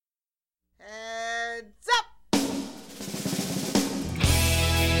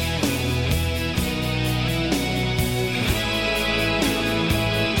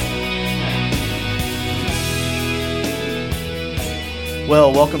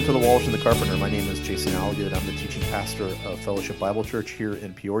Well, welcome to the Walsh and the Carpenter. My name is Jason Algood. I'm the teaching pastor of Fellowship Bible Church here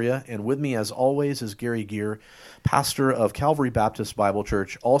in Peoria. And with me, as always, is Gary Gear, pastor of Calvary Baptist Bible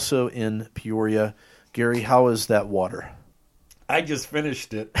Church, also in Peoria. Gary, how is that water? I just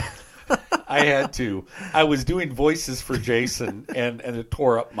finished it. I had to. I was doing voices for Jason, and it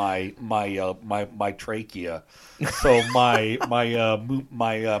tore up my trachea. So my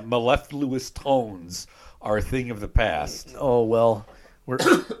mellifluous tones are a thing of the past. Oh, well,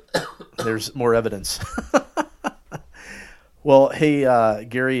 there's more evidence. Well, hey,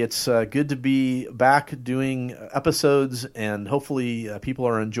 Gary, it's good to be back doing episodes, and hopefully people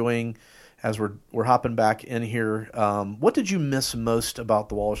are enjoying as we're hopping back in here. What did you miss most about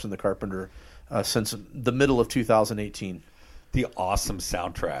the Walsh and the Carpenter since the middle of 2018? The awesome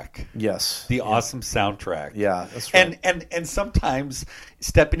soundtrack. Yes. The awesome soundtrack. Yeah, that's right. And sometimes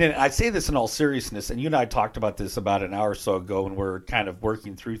stepping in, I say this in all seriousness, and you and I talked about this about an hour or so ago, and we're kind of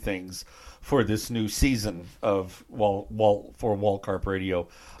working through things for this new season of Wall Carp Radio.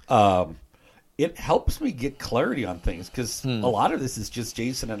 It helps me get clarity on things because a lot of this is just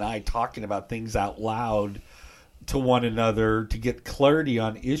Jason and I talking about things out loud to one another to get clarity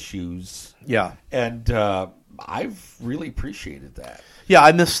on issues. Yeah. And I've really appreciated that. Yeah,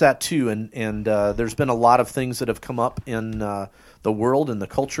 I missed that too. And there's been a lot of things that have come up in the world and the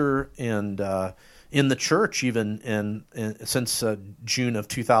culture and in the church even since June of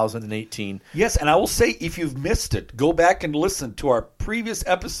 2018. Yes, and I will say, if you've missed it, go back and listen to our previous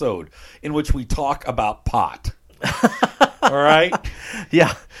episode in which we talk about pot. All right?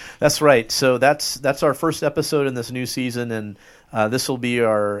 Yeah, that's right. So that's our first episode in this new season, and this will be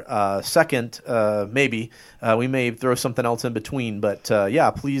our second, maybe. We may throw something else in between, but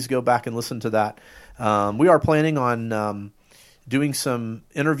yeah, please go back and listen to that. We are planning on doing some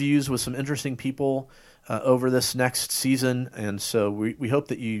interviews with some interesting people over this next season, and so we hope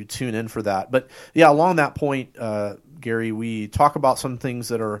that you tune in for that. But yeah, along that point, Gary, we talk about some things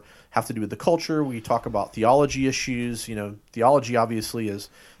that have to do with the culture. We talk about theology issues. You know, theology obviously is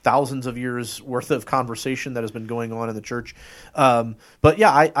thousands of years worth of conversation that has been going on in the church. But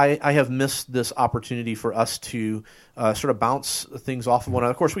yeah, I have missed this opportunity for us to sort of bounce things off of one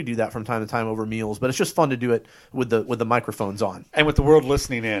another. Of course, we do that from time to time over meals, but it's just fun to do it with the microphones on and with the world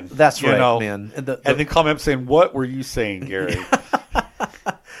listening in. That's right, man. And then comment saying, "What were you saying, Gary?"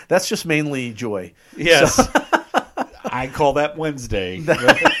 That's just mainly joy. Yes. So, I call that Wednesday.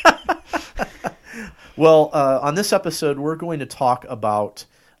 Well, on this episode, we're going to talk about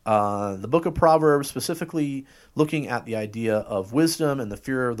the book of Proverbs, specifically looking at the idea of wisdom and the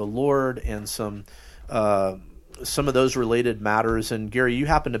fear of the Lord and some of those related matters. And Gary, you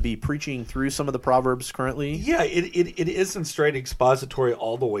happen to be preaching through some of the Proverbs currently? Yeah, it isn't straight expository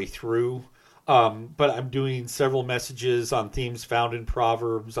all the way through. But I'm doing several messages on themes found in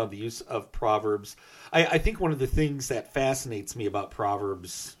Proverbs, on the use of Proverbs. I think one of the things that fascinates me about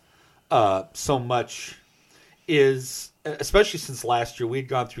Proverbs so much is, especially since last year, we had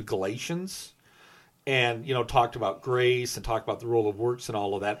gone through Galatians and, talked about grace and talked about the role of works and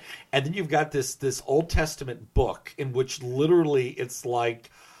all of that. And then you've got this Old Testament book in which literally it's like,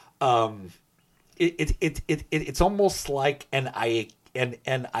 it's almost like an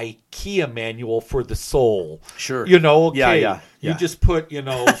IKEA manual for the soul. Sure. Okay. Yeah. You just put,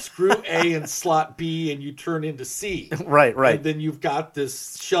 screw A in slot B and you turn into C. Right. And then you've got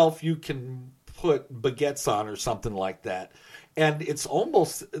this shelf you can put baguettes on or something like that. And it's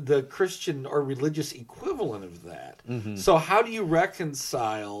almost the Christian or religious equivalent of that. Mm-hmm. So how do you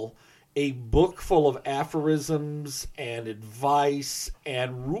reconcile a book full of aphorisms and advice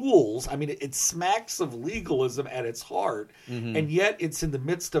and rules? I mean, it smacks of legalism at its heart, and yet it's in the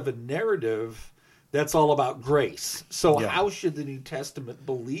midst of a narrative that's all about grace. So how should the New Testament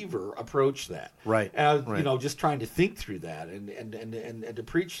believer approach that? Right. Just trying to think through that and to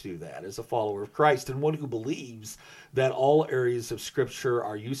preach through that as a follower of Christ and one who believes that all areas of Scripture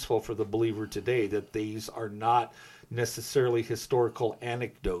are useful for the believer today, that these are not necessarily historical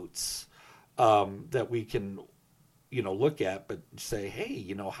anecdotes that we can, look at, but say,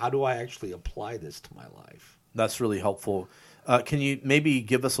 hey, how do I actually apply this to my life? That's really helpful. Can you maybe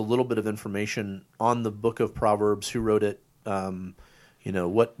give us a little bit of information on the book of Proverbs? Who wrote it?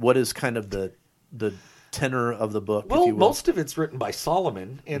 What is kind of the tenor of the book? Well, most of it's written by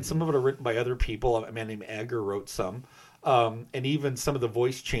Solomon, and some of it are written by other people. A man named Agur wrote some. And even some of the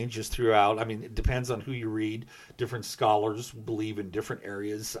voice changes throughout. I mean, it depends on who you read. Different scholars believe in different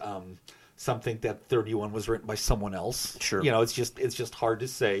areas. Some think that 31 was written by someone else. Sure. It's just hard to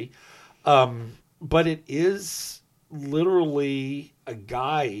say. But it is literally a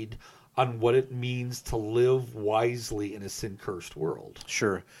guide on what it means to live wisely in a sin-cursed world.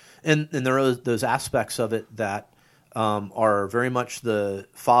 Sure. And there are those aspects of it that are very much the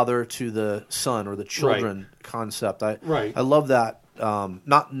father to the son or the children concept. I love that.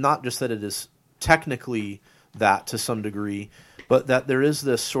 Not just that it is technically that to some degree, but that there is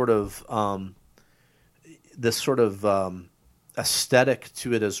this sort of aesthetic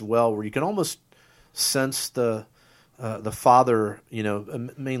to it as well, where you can almost sense the father,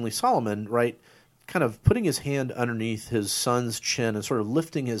 mainly Solomon, right, kind of putting his hand underneath his son's chin and sort of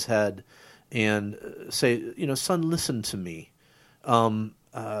lifting his head and say, son, listen to me.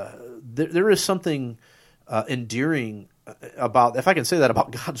 There is something endearing about, if I can say that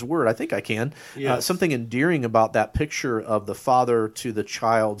about God's word, I think I can. Yes. Something endearing about that picture of the father to the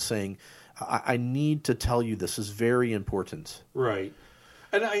child saying, I need to tell you this is very important. Right.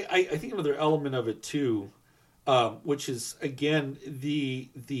 And I think another element of it too, which is again and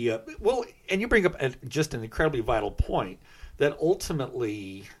you bring up just an incredibly vital point, that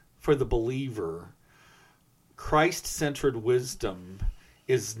ultimately for the believer, Christ-centered wisdom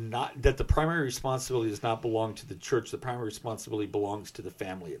is not, that the primary responsibility does not belong to the church. The primary responsibility belongs to the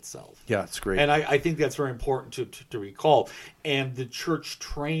family itself. Yeah, it's great. And I think that's very important to recall. And the church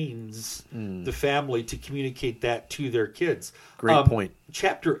trains the family to communicate that to their kids. Great point.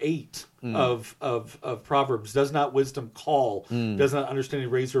 Chapter 8 of Proverbs, does not wisdom call, does not understanding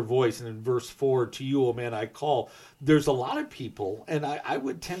raise her voice. And in verse 4, to you, O man, I call. There's a lot of people, and I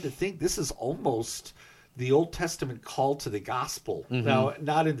would tend to think this is almost the Old Testament call to the gospel. Now,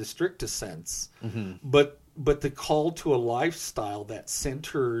 not in the strictest sense, but the call to a lifestyle that's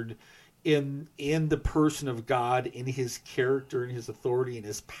centered in the person of God, in his character, in his authority, in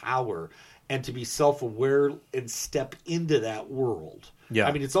his power, and to be self-aware and step into that world. Yeah.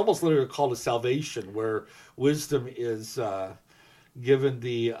 I mean, it's almost literally a call to salvation, where wisdom is given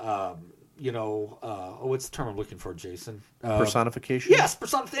the what's the term I'm looking for, Jason? Personification? Yes,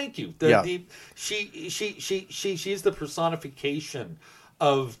 thank you. She's the personification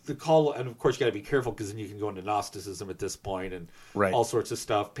of the call, and of course you got to be careful, because then you can go into Gnosticism at this point and all sorts of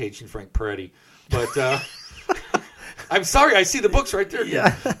stuff, Paige and Frank Peretti. But I'm sorry, I see the books right there.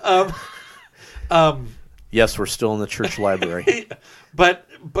 Yeah. Yes, we're still in the church library. But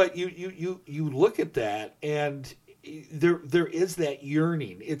you look at that, and there is that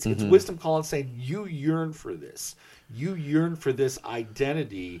yearning. It's wisdom calling, saying you yearn for this. You yearn for this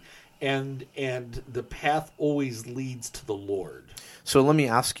identity, and the path always leads to the Lord. So let me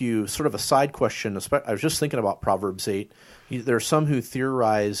ask you sort of a side question. I was just thinking about Proverbs 8. There are some who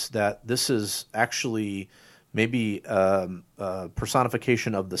theorize that this is actually maybe a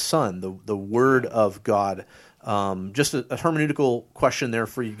personification of the Son, the Word of God. Just a hermeneutical question there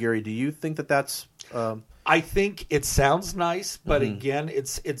for you, Gary. Do you think that that's... I think it sounds nice, but again,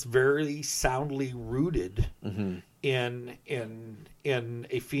 it's very soundly rooted in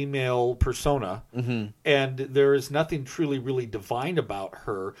a female persona, and there is nothing truly really divine about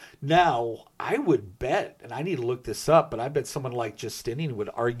her. Now, I would bet, and I need to look this up, but I bet someone like Justinian would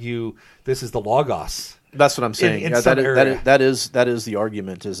argue this is the Logos. That's what I'm saying. In some area. That is the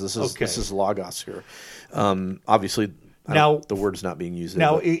argument. This is Logos here. Obviously. Now, the word's not being used.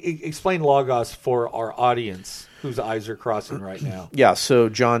 Now, explain Logos for our audience whose eyes are crossing right now. Yeah, so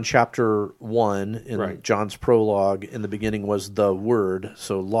John chapter 1, in John's prologue, in the beginning was the Word,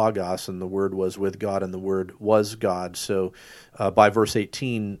 so Logos, and the Word was with God, and the Word was God. So by verse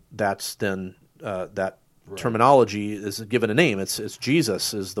 18, that's then that terminology is given a name. It's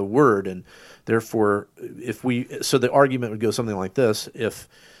Jesus is the Word, and therefore, so the argument would go something like this: if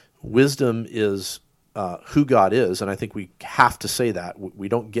wisdom is who God is, and I think we have to say that. We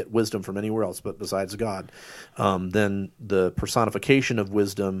don't get wisdom from anywhere else but besides God. Then the personification of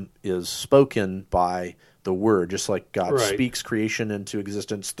wisdom is spoken by the Word, just like God speaks creation into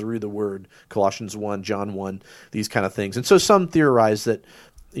existence through the Word, Colossians 1, John 1, these kind of things. And so some theorize that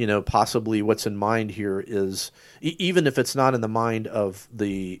possibly what's in mind here is, even if it's not in the mind of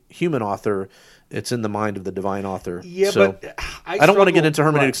the human author, it's in the mind of the divine author. Yeah, so but I don't want to get into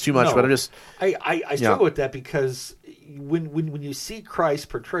hermeneutics too much, but I struggle with that, because when you see Christ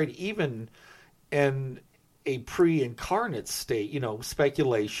portrayed even in a pre-incarnate state,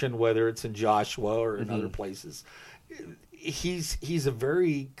 speculation, whether it's in Joshua or in other places, he's a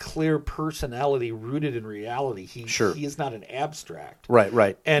very clear personality rooted in reality. He is not an abstract.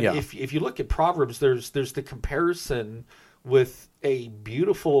 Right. And if you look at Proverbs, there's the comparison with a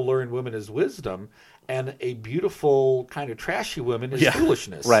beautiful, alluring woman is wisdom, and a beautiful, kind of trashy woman is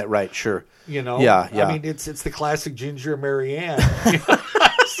foolishness. Right, sure. Yeah. I mean, it's the classic Ginger Mary Ann.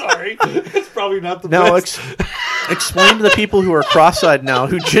 Sorry, it's probably not the best. Explain to the people who are cross-eyed now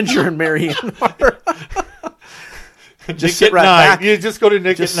who Ginger and Marianne are. Just sit right back. You just go to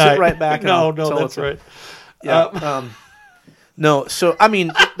Nick just at night. Sit right back. No, that's right. Yeah. No, so I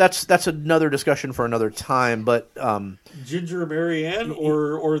mean that's another discussion for another time. But Ginger and Marianne,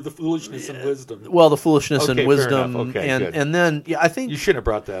 or the foolishness and wisdom. Well, the foolishness and wisdom, good. And then I think you shouldn't have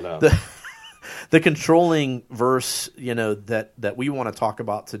brought that up. The controlling verse, that we want to talk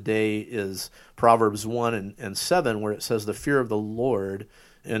about today is Proverbs 1 and 7, where it says the fear of the Lord,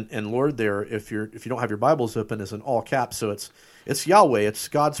 and Lord there, if you don't have your Bibles open, is in all caps. So it's Yahweh, it's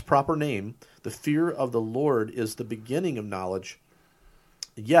God's proper name. The fear of the Lord is the beginning of knowledge.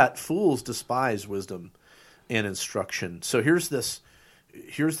 Yet fools despise wisdom and instruction. So here's this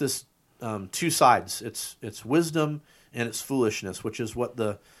two sides. It's wisdom and it's foolishness, which is what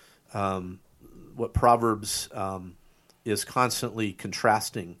what Proverbs is constantly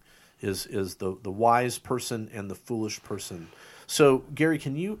contrasting is the wise person and the foolish person. So, Gary,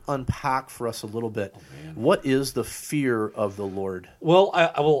 can you unpack for us a little bit what is the fear of the Lord? Well,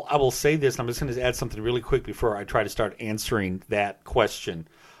 I will say this. I'm just going to add something really quick before I try to start answering that question.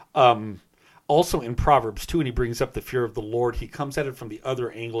 Also in Proverbs 2, and he brings up the fear of the Lord, he comes at it from the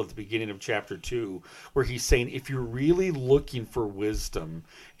other angle at the beginning of chapter 2, where he's saying if you're really looking for wisdom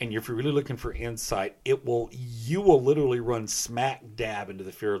and if you're really looking for insight, you will literally run smack dab into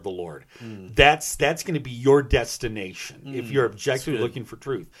the fear of the Lord. That's going to be your destination if you're objectively looking for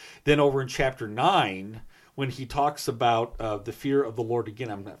truth. Then over in chapter 9, when he talks about the fear of the Lord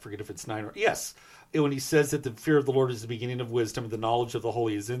again, I'm not forget if it's 9 or yes. When he says that the fear of the Lord is the beginning of wisdom, the knowledge of the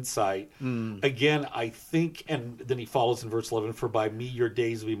holy is insight. Again, I think, and then he follows in verse 11, for by me your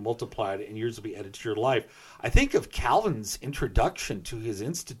days will be multiplied and years will be added to your life. I think of Calvin's introduction to his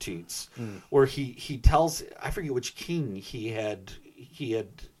institutes, where he tells, I forget which king he had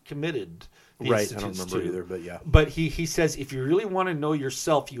committed the right, I don't institutes remember to. either, but yeah. But he says, if you really want to know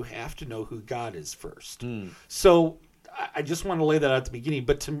yourself, you have to know who God is first. So I just want to lay that out at the beginning,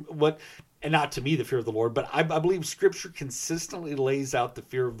 and not to me the fear of the Lord, but I believe Scripture consistently lays out the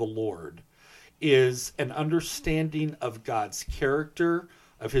fear of the Lord is an understanding of God's character,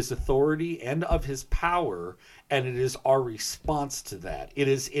 of his authority, and of his power, and it is our response to that. It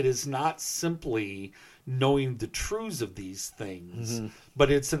is not simply knowing the truths of these things, but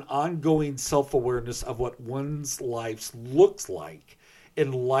it's an ongoing self-awareness of what one's life looks like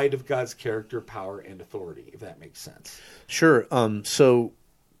in light of God's character, power, and authority, if that makes sense. Sure. So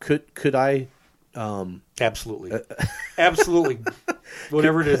could I? Absolutely. Absolutely.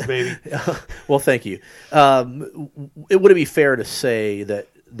 Whatever it is, baby. Well, thank you. Would it be fair to say that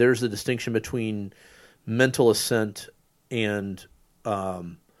there's a distinction between mental assent and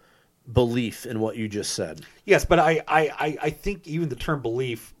belief in what you just said? Yes, but I think even the term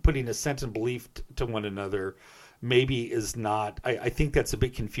belief, putting assent and belief to one another, maybe is not. I think that's a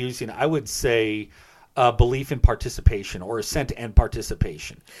bit confusing. I would say belief in participation, or assent and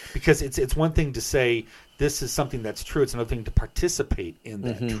participation, because it's one thing to say this is something that's true. It's another thing to participate in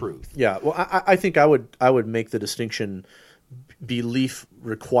that truth. Yeah. Well, I think I would make the distinction. Belief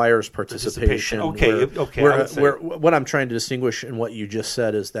requires participation. Okay. Where what I'm trying to distinguish in what you just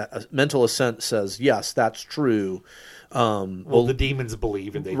said is that mental assent says yes, that's true. The demons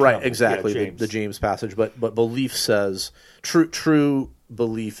believe, and they right, tremble. exactly, Yeah, James. the James passage. But belief says true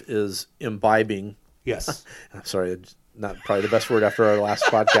belief is imbibing. Yes. I'm sorry, not probably the best word after our last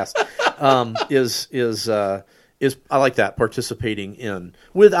podcast. Is I like that, participating in,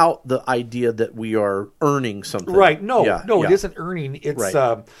 without the idea that we are earning something. Right. No, it isn't earning. It's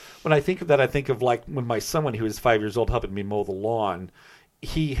right. When I think of that, I think of like when my son, when he was 5 years old, helping me mow the lawn,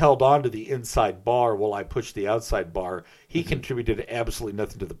 he held on to the inside bar while I pushed the outside bar. He contributed absolutely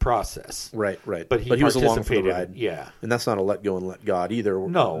nothing to the process. Right. But he was along for the ride. Yeah. And that's not a let go and let God either.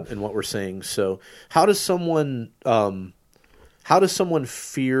 No. In what we're saying. So how does someone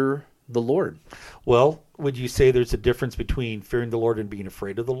fear the Lord? Well, would you say there's a difference between fearing the Lord and being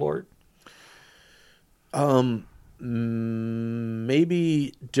afraid of the Lord?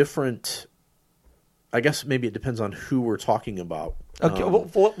 Maybe different. I guess maybe it depends on who we're talking about. Okay,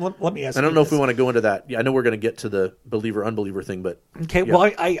 let me ask you. I don't know if we want to go into that. Yeah, I know we're going to get to the believer-unbeliever thing, but okay. Yeah.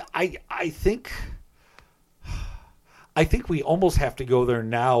 Well, I think we almost have to go there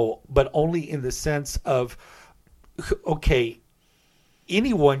now, but only in the sense of, okay,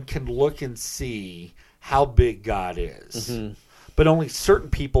 anyone can look and see how big God is, but only certain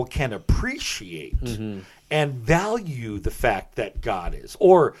people can appreciate and value the fact that God is,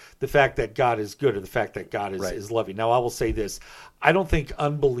 or the fact that God is good, or the fact that God is loving. Now, I will say this. I don't think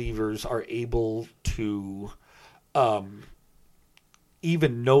unbelievers are able to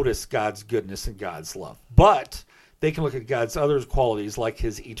even notice God's goodness and God's love. But they can look at God's other qualities like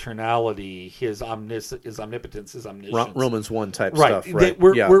his eternality, his omnipotence, his omniscience. Romans 1 type right. stuff. Right.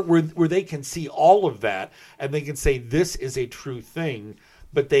 Where they can see all of that, and they can say this is a true thing,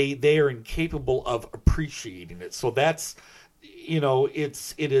 but they are incapable of appreciating it. So that's,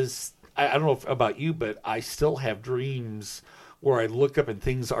 it is. I don't know about you, but I still have dreams where I look up and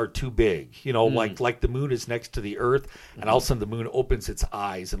things are too big, like the moon is next to the earth, and all of a sudden the moon opens its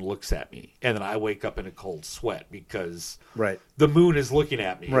eyes and looks at me, and then I wake up in a cold sweat because the moon is looking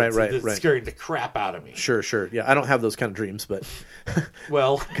at me. It's scaring the crap out of me. Sure. Yeah, I don't have those kind of dreams, but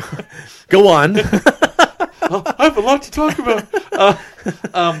well, go on. I have a lot to talk about.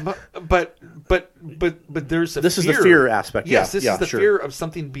 But there's this fear. is the fear aspect. Yes, this is the fear of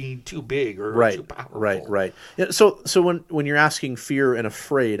something being too big or too powerful. Right. Yeah, so when you're asking fear and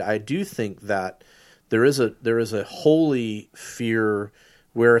afraid, I do think that there is a holy fear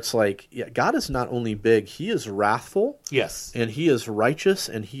where it's like, God is not only big, he is wrathful. Yes. And he is righteous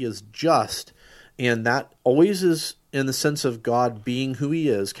and he is just. And that always is in the sense of God being who he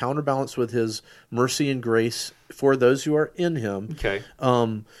is, counterbalanced with his mercy and grace for those who are in him. Okay.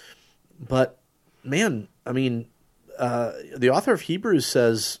 But man, I mean, the author of Hebrews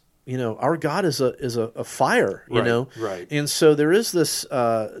says, our God is a fire, Right. And so there is this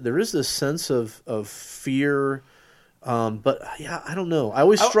sense of fear. But yeah, I don't know. I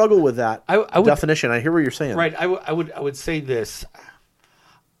always struggle with that definition. I hear what you're saying. Right. I would say this,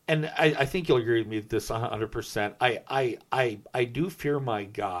 and I think you'll agree with me with this 100%. I do fear my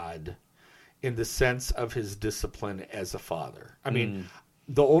God in the sense of his discipline as a father. I mean,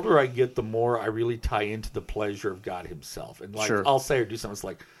 the older I get, the more I really tie into the pleasure of God himself. And I'll say or do something that's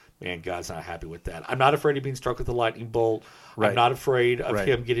like, man, God's not happy with that. I'm not afraid of being struck with a lightning bolt. Right. I'm not afraid of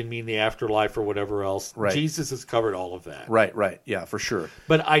him getting me in the afterlife or whatever else. Right. Jesus has covered all of that. Right. Yeah, for sure.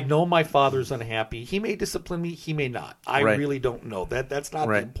 But I know my Father's unhappy. He may discipline me. He may not. I really don't know. That's not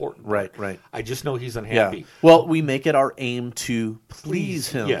the important part. Right. I just know he's unhappy. Yeah. Well, we make it our aim to please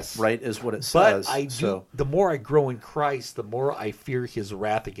him. Yes. Right, is what it says. But the more I grow in Christ, the more I fear his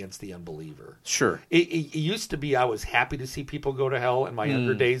wrath against the unbeliever. Sure. It used to be I was happy to see people go to hell in my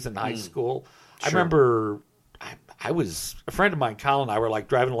younger days in high school. Sure. I remember I was a friend of mine, Colin, and I were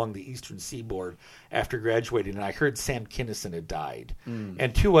driving along the Eastern Seaboard after graduating, and I heard Sam Kinison had died,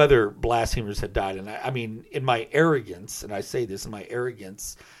 and 2 other blasphemers had died. And I mean, in my arrogance, and I say this in my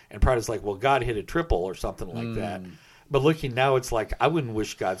arrogance, and pride is like, well, God hit a triple or something like that. But looking now, it's like I wouldn't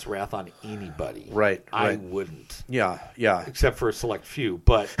wish God's wrath on anybody. Right. I wouldn't. Yeah. Except for a select few,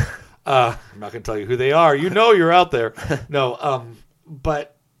 but I'm not going to tell you who they are. You're out there. No,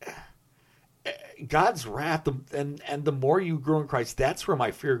 but God's wrath, and the more you grow in Christ, that's where my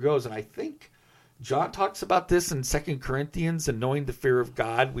fear goes. And I think John talks about this in 2 Corinthians, and knowing the fear of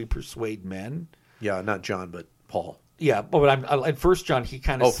God, we persuade men. Yeah, not John, but Paul. Yeah, but in 1 John, he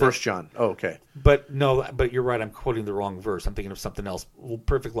kind of said... Oh, 1 John. Oh, okay. But you're right, I'm quoting the wrong verse. I'm thinking of something else. Well,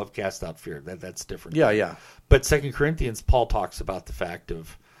 perfect love casts out fear. That's different. Yeah. But 2 Corinthians, Paul talks about the fact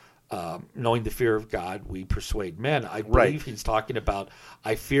of knowing the fear of God, we persuade men. I believe he's talking about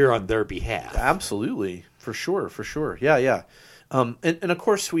I fear on their behalf. Absolutely, for sure. Yeah. And of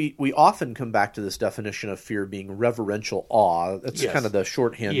course, we often come back to this definition of fear being reverential awe. That's kind of the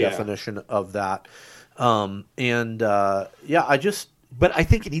shorthand definition of that. But I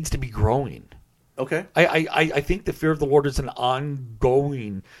think it needs to be growing. Okay. I think the fear of the Lord is an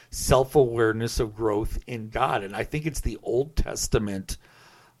ongoing self-awareness of growth in God, and I think it's the Old Testament.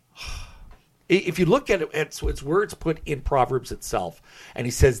 If you look at it, it's where it's put in Proverbs itself. And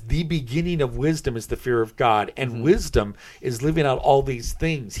he says, the beginning of wisdom is the fear of God. And wisdom is living out all these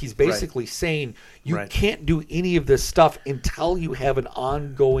things. He's basically saying you can't do any of this stuff until you have an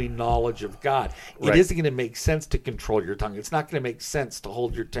ongoing knowledge of God. It isn't going to make sense to control your tongue. It's not going to make sense to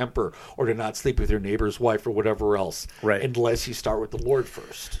hold your temper or to not sleep with your neighbor's wife or whatever else unless you start with the Lord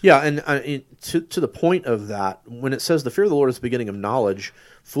first. Yeah, and to the point of that, when it says the fear of the Lord is the beginning of knowledge,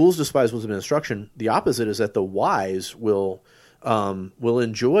 fools despise wisdom and instruction. The opposite is that the wise will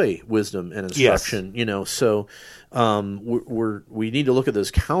enjoy wisdom and instruction. Yes. So we need to look at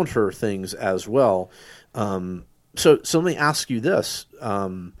those counter things as well. So let me ask you this: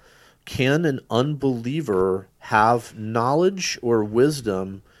 can an unbeliever have knowledge or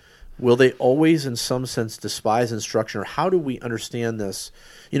wisdom? Will they always, in some sense, despise instruction, or how do we understand this?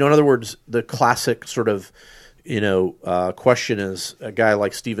 In other words, the classic sort of question is a guy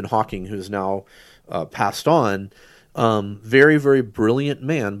like Stephen Hawking, who's now passed on, very, very brilliant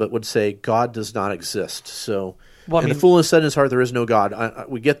man, but would say God does not exist. So, the fool has said in his heart, there is no God.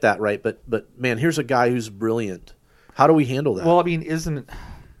 We get that, right? But man, here's a guy who's brilliant. How do we handle that? Well, I mean, isn't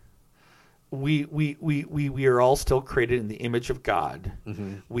we are all still created in the image of God.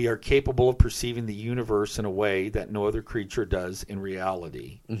 Mm-hmm. We are capable of perceiving the universe in a way that no other creature does in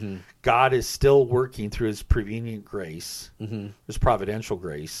reality. Mm-hmm. God is still working through his prevenient grace, mm-hmm. his providential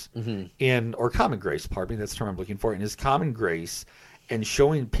grace, mm-hmm. or common grace, pardon me, that's the term I'm looking for, in his common grace, and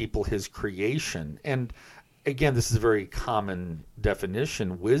showing people his creation. And again, this is a very common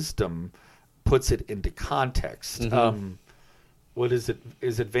definition. Wisdom puts it into context. Mm-hmm. What is it?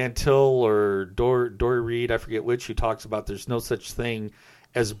 Is it Van Til or Dory Reed? I forget which, who talks about there's no such thing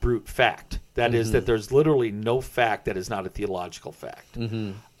as brute fact. That mm-hmm. is that there's literally no fact that is not a theological fact.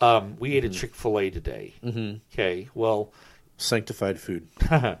 Mm-hmm. We ate a Chick-fil-A today. Mm-hmm. Okay, well, sanctified food.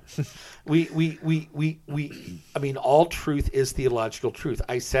 I mean, all truth is theological truth.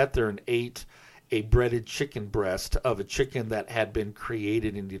 I sat there and ate a breaded chicken breast of a chicken that had been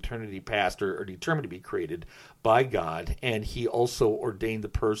created in the eternity past or determined to be created by God, and he also ordained the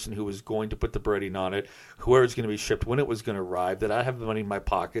person who was going to put the breading on it, where it was going to be shipped, when it was going to arrive, that I have the money in my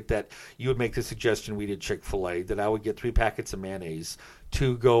pocket, that you would make the suggestion we did Chick-fil-A, that I would get 3 packets of mayonnaise,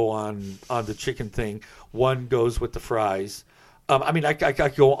 2 go on the chicken thing, 1 goes with the fries. I mean, I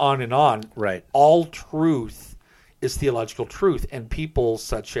go on and on. Right. All truth is theological truth, and people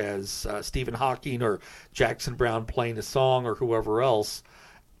such as Stephen Hawking or Jackson Brown playing a song or whoever else,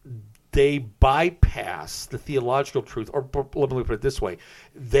 they bypass the theological truth, or let me put it this way,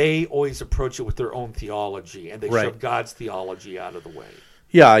 they always approach it with their own theology, and they shove God's theology out of the way.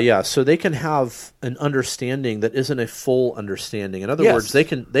 Yeah. So they can have an understanding that isn't a full understanding. In other words, they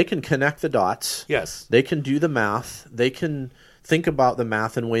can connect the dots. Yes. They can do the math. They can think about the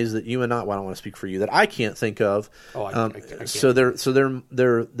math in ways that you and I don't want to speak for you, that I can't think of. Oh, I can't. So they're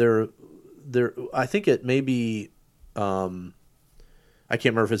I think it may be I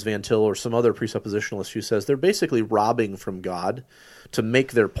can't remember if it's Van Til or some other presuppositionalist who says they're basically robbing from God to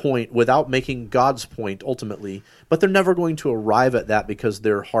make their point without making God's point ultimately, but they're never going to arrive at that because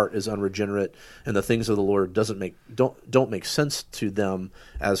their heart is unregenerate and the things of the Lord don't make sense to them,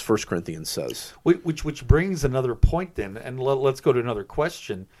 as 1 Corinthians says. Which brings another point then, and let's go to another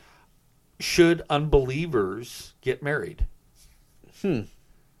question. Should unbelievers get married?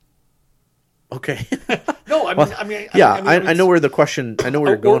 Okay. No, I know where the question. I know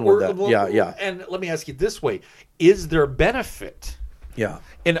where you're going with that. Yeah. And let me ask you this way: is there benefit? Yeah.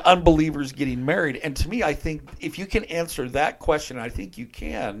 In unbelievers getting married? And to me, I think if you can answer that question, I think you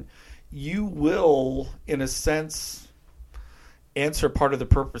can. You will, in a sense, answer part of the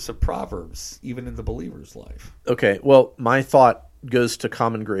purpose of Proverbs, even in the believer's life. Okay. Well, my thought goes to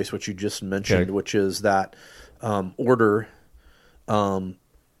common grace, which you just mentioned, which is that order.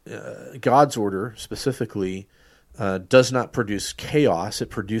 God's order specifically does not produce chaos. It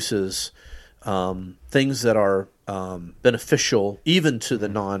produces things that are beneficial even to the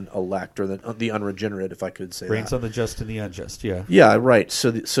non-elect or the unregenerate, if I could say Rains that. on the just and the unjust, yeah. Yeah, right.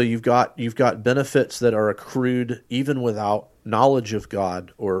 So you've got benefits that are accrued even without knowledge of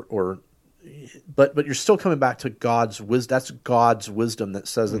God, but you're still coming back to God's wisdom. That's God's wisdom that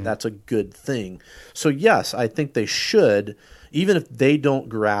says that that's a good thing. So yes, I think they should, even if they don't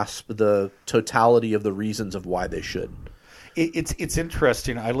grasp the totality of the reasons of why they should. It's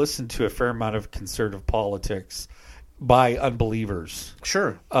interesting. I listen to a fair amount of conservative politics by unbelievers.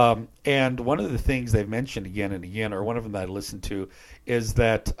 Sure. And one of the things they've mentioned again and again, or one of them that I listened to, is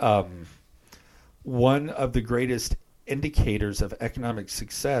that one of the greatest indicators of economic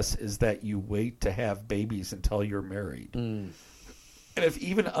success is that you wait to have babies until you're married. And if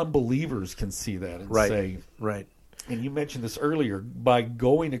even unbelievers can see that and say... Right. And you mentioned this earlier, by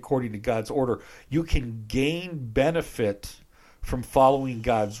going according to God's order, you can gain benefit from following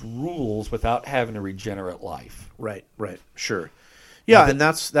God's rules without having a regenerate life. Right, sure. Yeah, and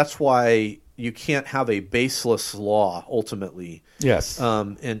that's why you can't have a baseless law ultimately. Yes.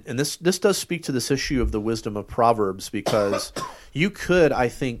 And this does speak to this issue of the wisdom of Proverbs, because you could, I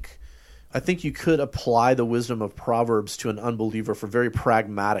think you could apply the wisdom of Proverbs to an unbeliever for very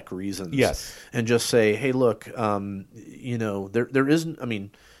pragmatic reasons. Yes. And just say, hey, look, there isn't, I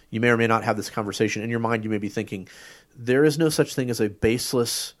mean, you may or may not have this conversation. In your mind, you may be thinking, there is no such thing as a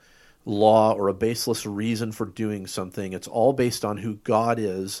baseless law or a baseless reason for doing something. It's all based on who God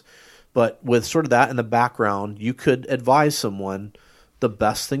is. But with sort of that in the background, you could advise someone the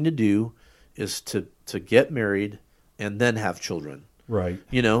best thing to do is to get married and then have children. Right.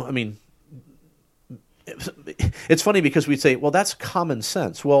 I mean, it's funny because we'd say, well, that's common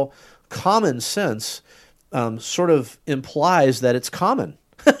sense. Well, common sense sort of implies that it's common.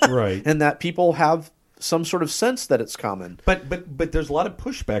 Right. And that people have some sort of sense that it's common. But there's a lot of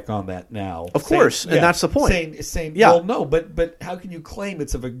pushback on that now. Of course, and that's the point. Saying well, no, but how can you claim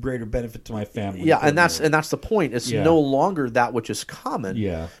it's of a greater benefit to my family? Yeah, and that's the point. It's no longer that which is common.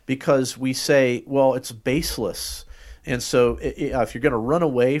 Yeah. Because we say, well, it's baseless, and so if you're going to run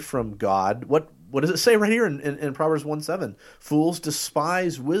away from God, what does it say right here in Proverbs 1:7? Fools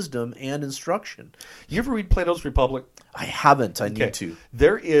despise wisdom and instruction. You ever read Plato's Republic? I haven't. I need to.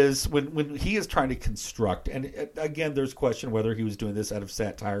 There is, when he is trying to construct, and again, there's question whether he was doing this out of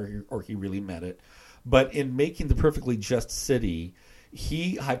satire or he really meant it, but in making the perfectly just city,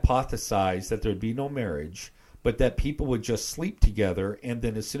 he hypothesized that there would be no marriage, but that people would just sleep together, and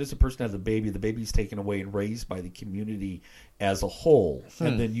then as soon as a person has a baby, the baby's taken away and raised by the community as a whole.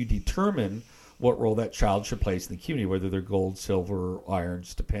 And then you determine what role that child should play in the community, whether they're gold, silver,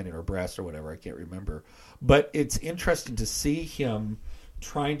 irons, depending, or brass or whatever, I can't remember. But it's interesting to see him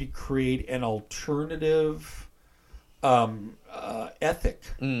trying to create an alternative ethic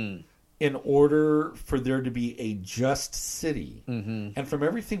in order for there to be a just city. And from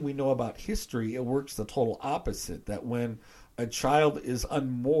everything we know about history, it works the total opposite, that when a child is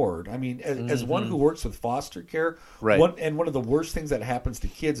unmoored. I mean, as one who works with foster care, one of the worst things that happens to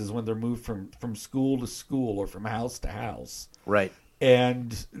kids is when they're moved from school to school or from house to house. Right.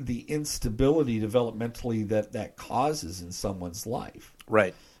 And the instability developmentally that causes in someone's life.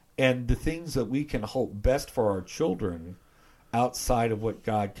 Right. And the things that we can hope best for our children outside of what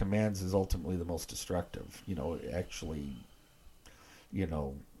God commands is ultimately the most destructive.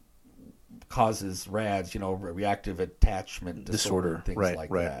 Causes RADs, reactive attachment disorder, things like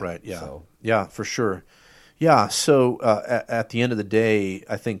that. Right, yeah. Yeah, for sure. Yeah, so at the end of the day,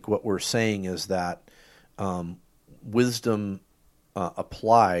 I think what we're saying is that wisdom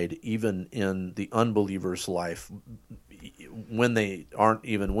applied even in the unbeliever's life, when they aren't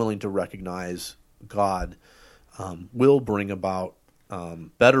even willing to recognize God, will bring about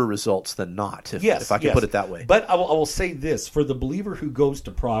better results than not, if I can put it that way. But I will say this, for the believer who goes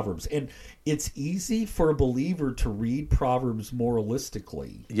to Proverbs, and it's easy for a believer to read Proverbs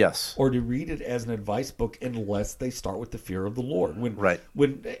moralistically. Yes. Or to read it as an advice book unless they start with the fear of the Lord.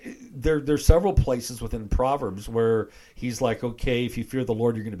 When there's several places within Proverbs where he's like, okay, if you fear the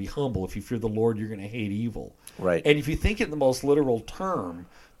Lord, you're going to be humble. If you fear the Lord, you're going to hate evil. Right. And if you think it in the most literal term,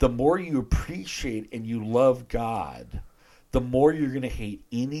 the more you appreciate and you love God, the more you're going to hate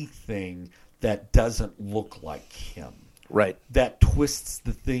anything that doesn't look like him. Right. That twists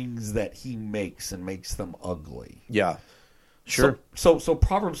the things that he makes and makes them ugly. Yeah. Sure. So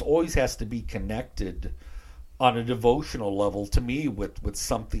Proverbs always has to be connected on a devotional level to me with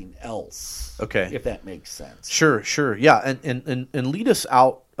something else. Okay. If that makes sense. Sure. Yeah. And lead us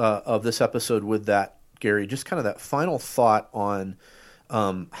out of this episode with that, Gary, just kind of that final thought on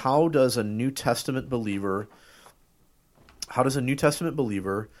how does a New Testament believer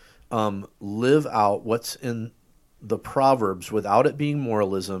live out what's in the Proverbs without it being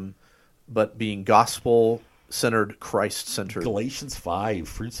moralism, but being gospel-centered, Christ-centered? Galatians 5,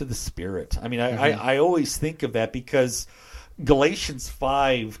 fruits of the Spirit. I mean, I always think of that because Galatians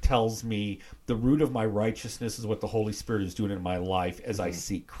 5 tells me the root of my righteousness is what the Holy Spirit is doing in my life as I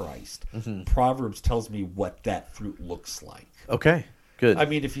seek Christ. Proverbs tells me what that fruit looks like. Okay, good. I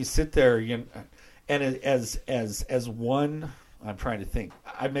mean, if you sit there, and as one, I'm trying to think.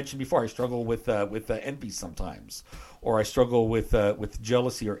 I mentioned before I struggle with envy sometimes, or I struggle with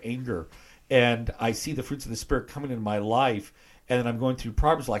jealousy or anger, and I see the fruits of the Spirit coming in my life, and then I'm going through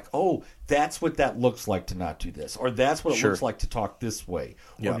Proverbs like, oh, that's what that looks like to not do this, or that's what it looks like to talk this way,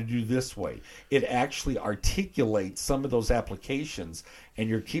 or to do this way. It actually articulates some of those applications, and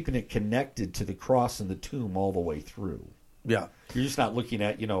you're keeping it connected to the cross and the tomb all the way through. Yeah. You're just not looking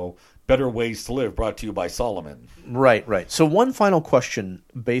at, Better Ways to Live, brought to you by Solomon. Right. So one final question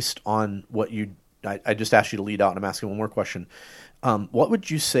based on what I just asked you to lead out, and I'm asking one more question. What would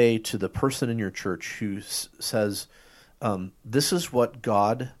you say to the person in your church who says, this is what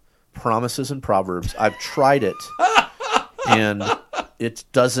God promises in Proverbs. I've tried it, and it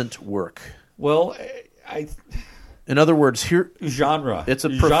doesn't work. Well, in other words, here genre. It's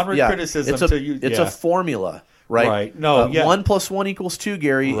a genre criticism. It's a formula. Right. No. 1 + 1 = 2,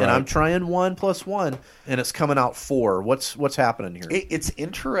 Gary, right. And I'm trying 1 + 1, and it's coming out 4. What's happening here? It's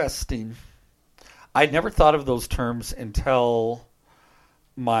interesting. I never thought of those terms until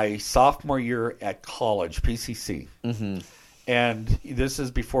my sophomore year at college, PCC. And this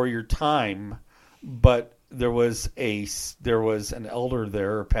is before your time, but there was an elder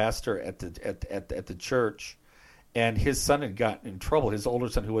there, a pastor at the church. And his son had gotten in trouble. His older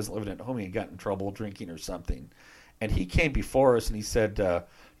son, who wasn't living at home, he had gotten in trouble drinking or something. And he came before us and he said,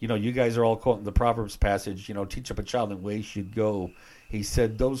 you guys are all quoting the Proverbs passage, teach up a child in the way he should go. He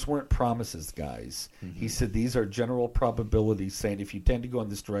said those weren't promises, guys. Mm-hmm. He said these are general probabilities saying if you tend to go in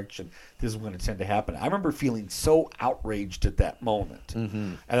this direction, this is going to tend to happen. I remember feeling so outraged at that moment. Mm-hmm.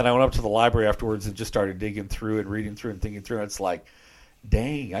 And then I went up to the library afterwards and just started digging through and reading through and thinking through. And it's like,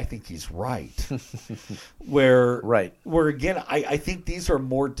 dang, I think he's right. Where again, I think these are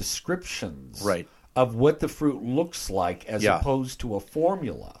more descriptions of what the fruit looks like as opposed to a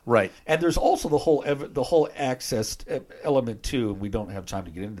formula. Right. And there's also the whole accessed element too. We don't have time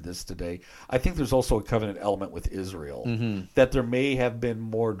to get into this today. I think there's also a covenant element with Israel, that there may have been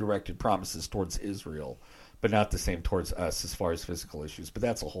more directed promises towards Israel, but not the same towards us as far as physical issues. But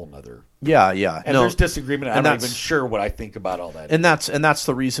that's a whole nother. Yeah. And there's disagreement. I'm not even sure what I think about all that. And that's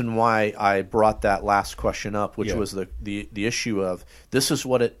the reason why I brought that last question up, which was the issue of this is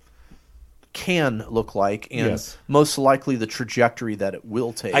what it can look like, and most likely the trajectory that it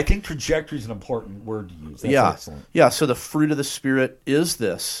will take. I think trajectory is an important word to use. That's excellent. Yeah, so the fruit of the Spirit is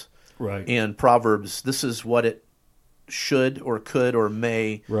this. Right. And Proverbs, this is what it should or could or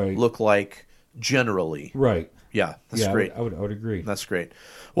may look like generally. Right. Yeah, that's great. I would agree. That's great.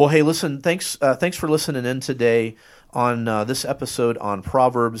 Well, hey, listen, thanks for listening in today on this episode on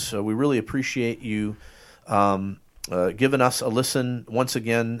Proverbs. We really appreciate you giving us a listen once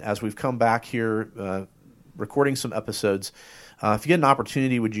again as we've come back here recording some episodes. If you get an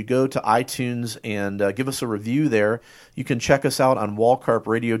opportunity, would you go to iTunes and give us a review there? You can check us out on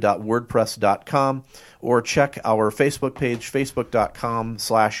wallcarpradio.wordpress.com or check our Facebook page,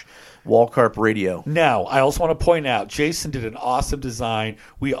 facebook.com/wallcarpradio. Now, I also want to point out, Jason did an awesome design.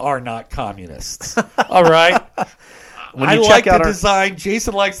 We are not communists. All right? I like the design.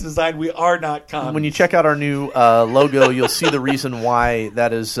 Jason likes the design. We are not communists. When you check out our new logo, you'll see the reason why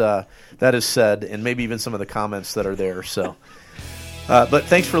that is said, and maybe even some of the comments that are there. So, but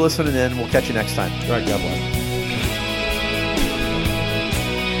thanks for listening in. We'll catch you next time. All right, God bless.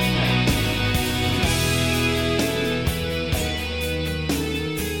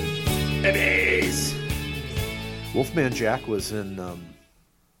 Babies. Wolfman Jack was in.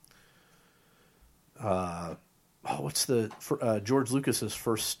 What's the George Lucas's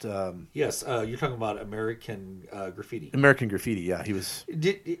first? Yes, you're talking about American Graffiti. American Graffiti, yeah, he was.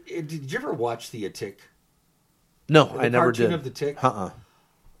 Did you ever watch The Tick? No, I never did. Cartoon of The Tick.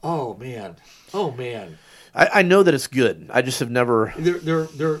 Oh man. I know that it's good. I just have never.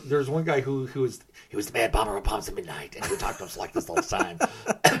 There's one guy who was the mad bomber of Palms at Midnight, and he would talk to us like this all the time.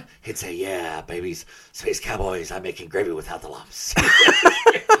 He'd say, "Yeah, babies, space cowboys. I'm making gravy without the lumps."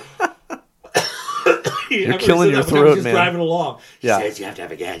 You're killing your throat, just man. Driving along. He says, you have to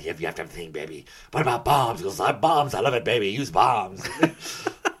have a gas. You have to have a thing, baby. What about bombs? He goes, I have bombs. I love it, baby. Use bombs.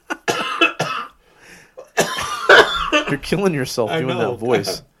 You're killing yourself doing that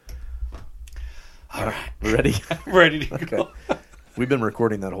voice. All right. Ready? Ready to go. We've been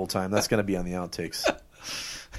recording that whole time. That's going to be on the outtakes.